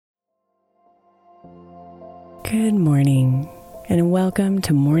Good morning, and welcome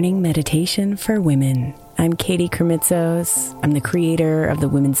to Morning Meditation for Women. I'm Katie Kermitzos. I'm the creator of the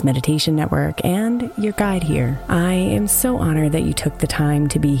Women's Meditation Network and your guide here. I am so honored that you took the time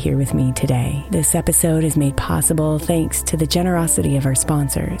to be here with me today. This episode is made possible thanks to the generosity of our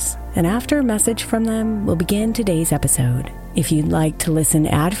sponsors. And after a message from them, we'll begin today's episode. If you'd like to listen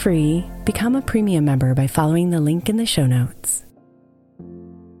ad-free, become a premium member by following the link in the show notes.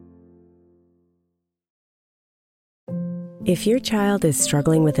 If your child is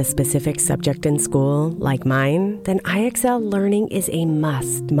struggling with a specific subject in school, like mine, then IXL Learning is a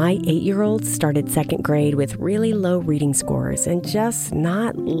must. My 8-year-old started second grade with really low reading scores and just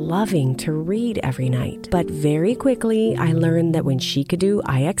not loving to read every night. But very quickly, I learned that when she could do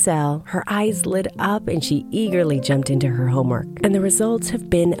IXL, her eyes lit up and she eagerly jumped into her homework. And the results have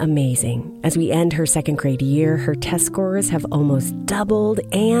been amazing. As we end her second grade year, her test scores have almost doubled,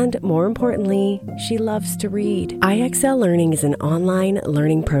 and more importantly, she loves to read. IXL Learning is an online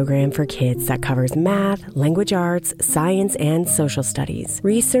learning program for kids that covers math, language arts, science, and social studies.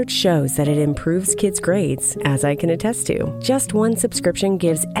 Research shows that it improves kids' grades, as I can attest to. Just one subscription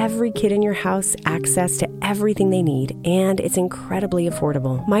gives every kid in your house access to everything they need, and it's incredibly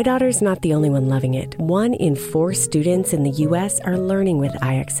affordable. My daughter's not the only one loving it. 1 in 4 students in the U.S. are learning with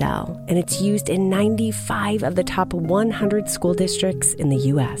IXL, and it's used in 95 of the top 100 school districts in the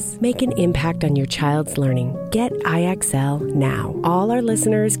U.S. Make an impact on your child's learning. Get IXL now. All our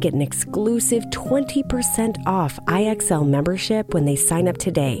listeners get an exclusive 20% off IXL membership when they sign up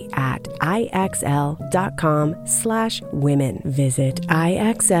today at IXL.com/women. Visit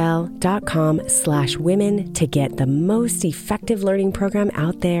IXL.com/women to get the most effective learning program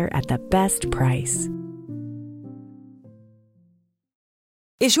out there at the best price.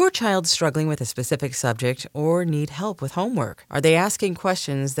 Is your child struggling with a specific subject or need help with homework? Are they asking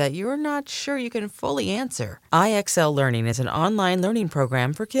questions that you're not sure you can fully answer? IXL Learning is an online learning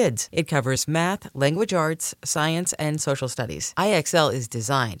program for kids. It covers math, language arts, science, and social studies. IXL is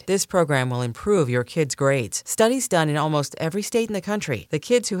designed. This program will improve your kids' grades. Studies done in almost every state in the country. The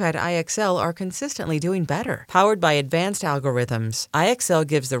kids who had IXL are consistently doing better. Powered by advanced algorithms, IXL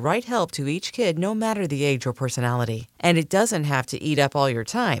gives the right help to each kid no matter the age or personality. And it doesn't have to eat up all your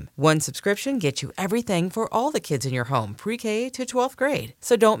time. One subscription gets you everything for all the kids in your home, pre-K to 12th grade.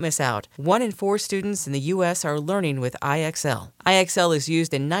 So don't miss out. 1 in 4 students in the U.S. are learning with IXL. IXL is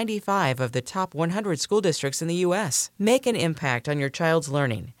used in 95 of the top 100 school districts in the U.S. Make an impact on your child's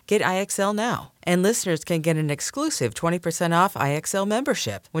learning. Get IXL now. And listeners can get an exclusive 20% off IXL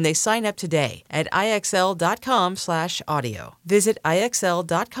membership when they sign up today at IXL.com/audio. Visit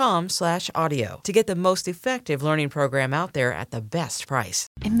IXL.com/audio to get the most effective learning program out there at the best price.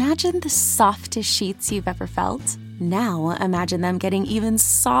 Imagine the softest sheets you've ever felt. Now imagine them getting even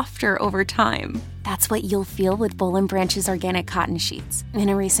softer over time. That's what you'll feel with Boll & Branch's organic cotton sheets. In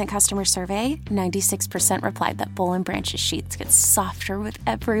a recent customer survey, 96% replied that Boll & Branch's sheets get softer with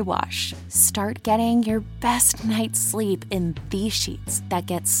every wash. Start getting your best night's sleep in these sheets that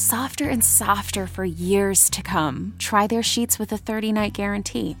get softer and softer for years to come. Try their sheets with a 30-night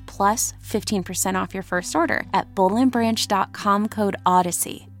guarantee, plus 15% off your first order at bollandbranch.com code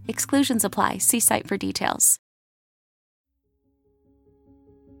Odyssey. Exclusions apply. See site for details.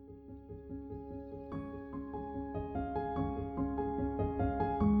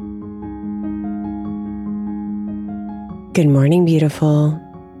 Good morning, beautiful.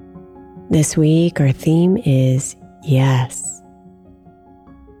 This week, our theme is yes.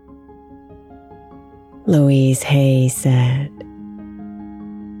 Louise Hay said,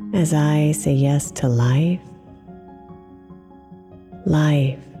 "As I say yes to life,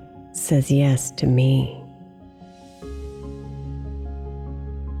 life says yes to me."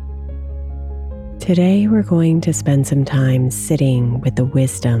 Today, we're going to spend some time sitting with the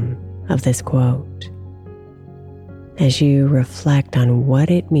wisdom of this quote as you reflect on what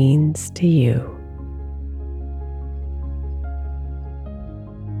it means to you.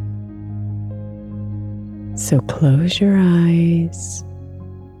 So close your eyes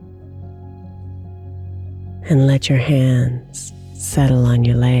and let your hands settle on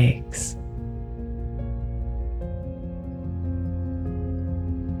your legs.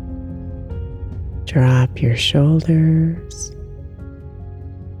 Drop your shoulders.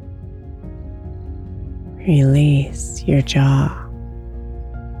 Release your jaw.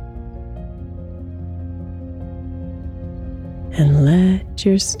 And let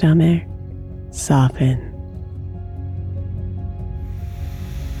your stomach soften.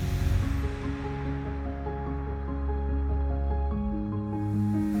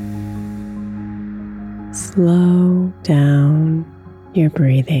 Slow down your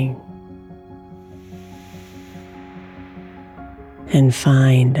breathing. and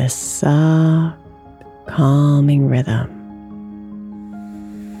find a soft, calming rhythm.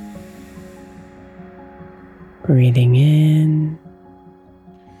 Breathing in,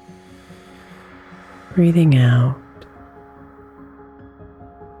 breathing out.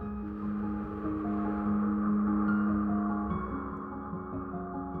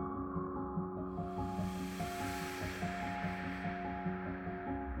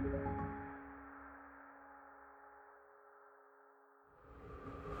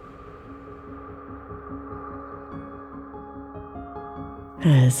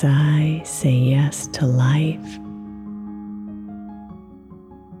 As I say yes to life,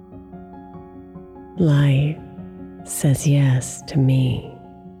 life says yes to me.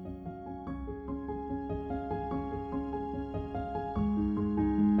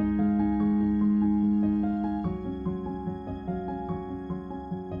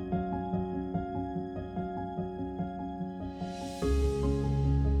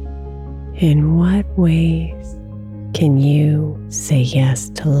 In what ways can you say yes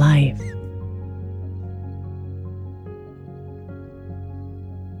to life?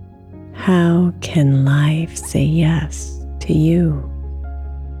 How can life say yes to you?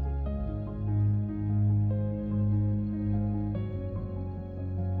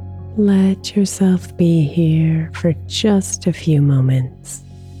 Let yourself be here for just a few moments,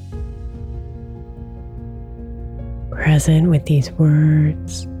 present with these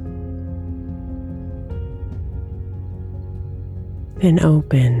words and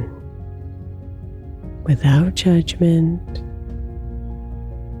open without judgment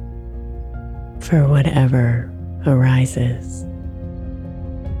for whatever arises.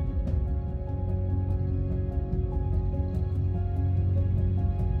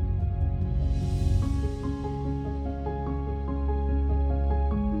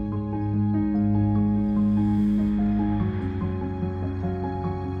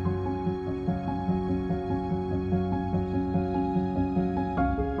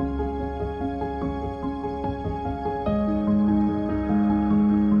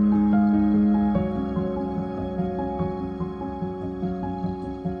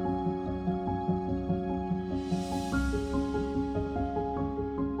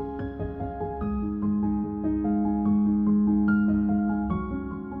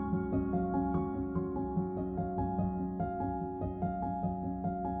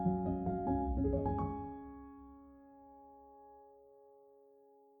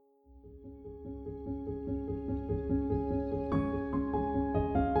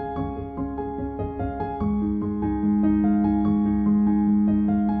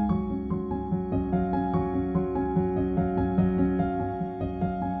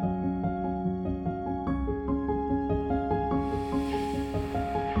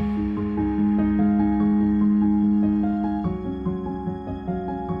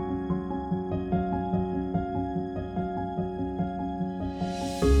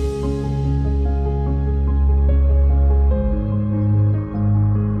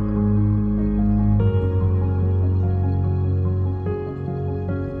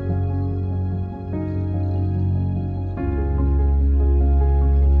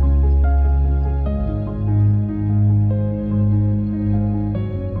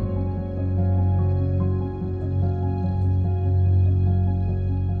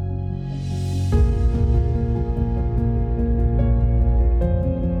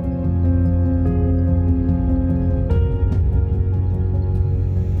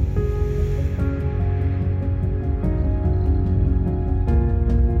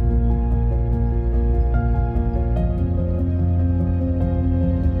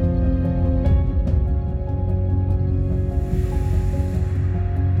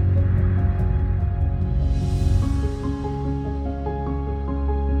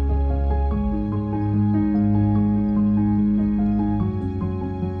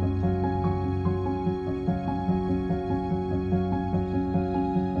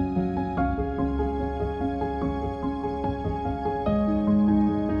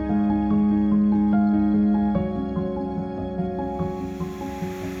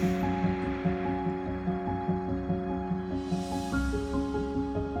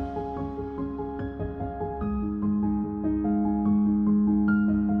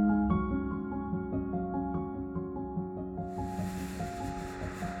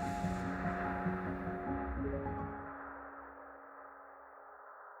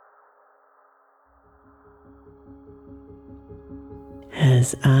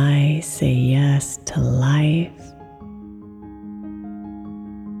 As I say yes to life,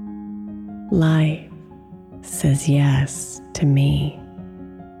 life says yes to me.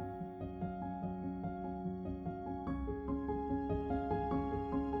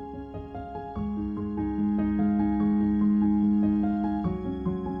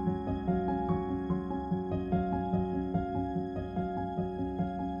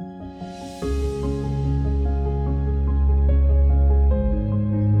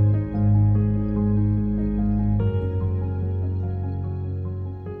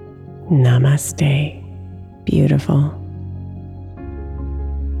 Namaste. Beautiful.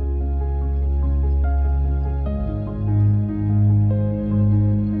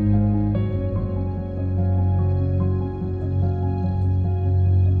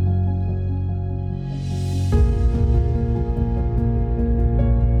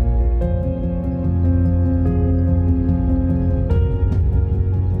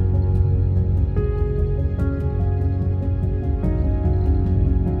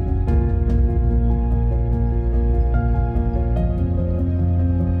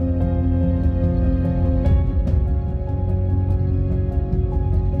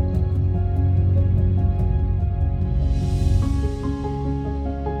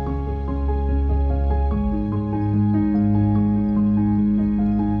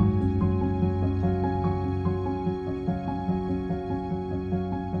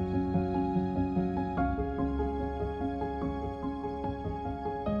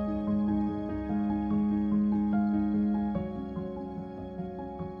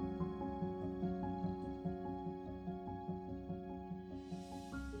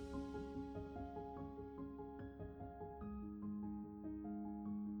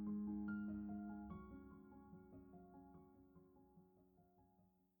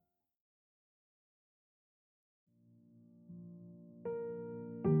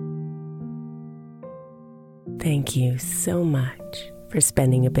 Thank you so much for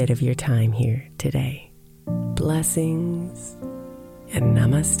spending a bit of your time here today. Blessings and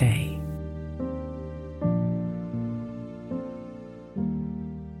namaste.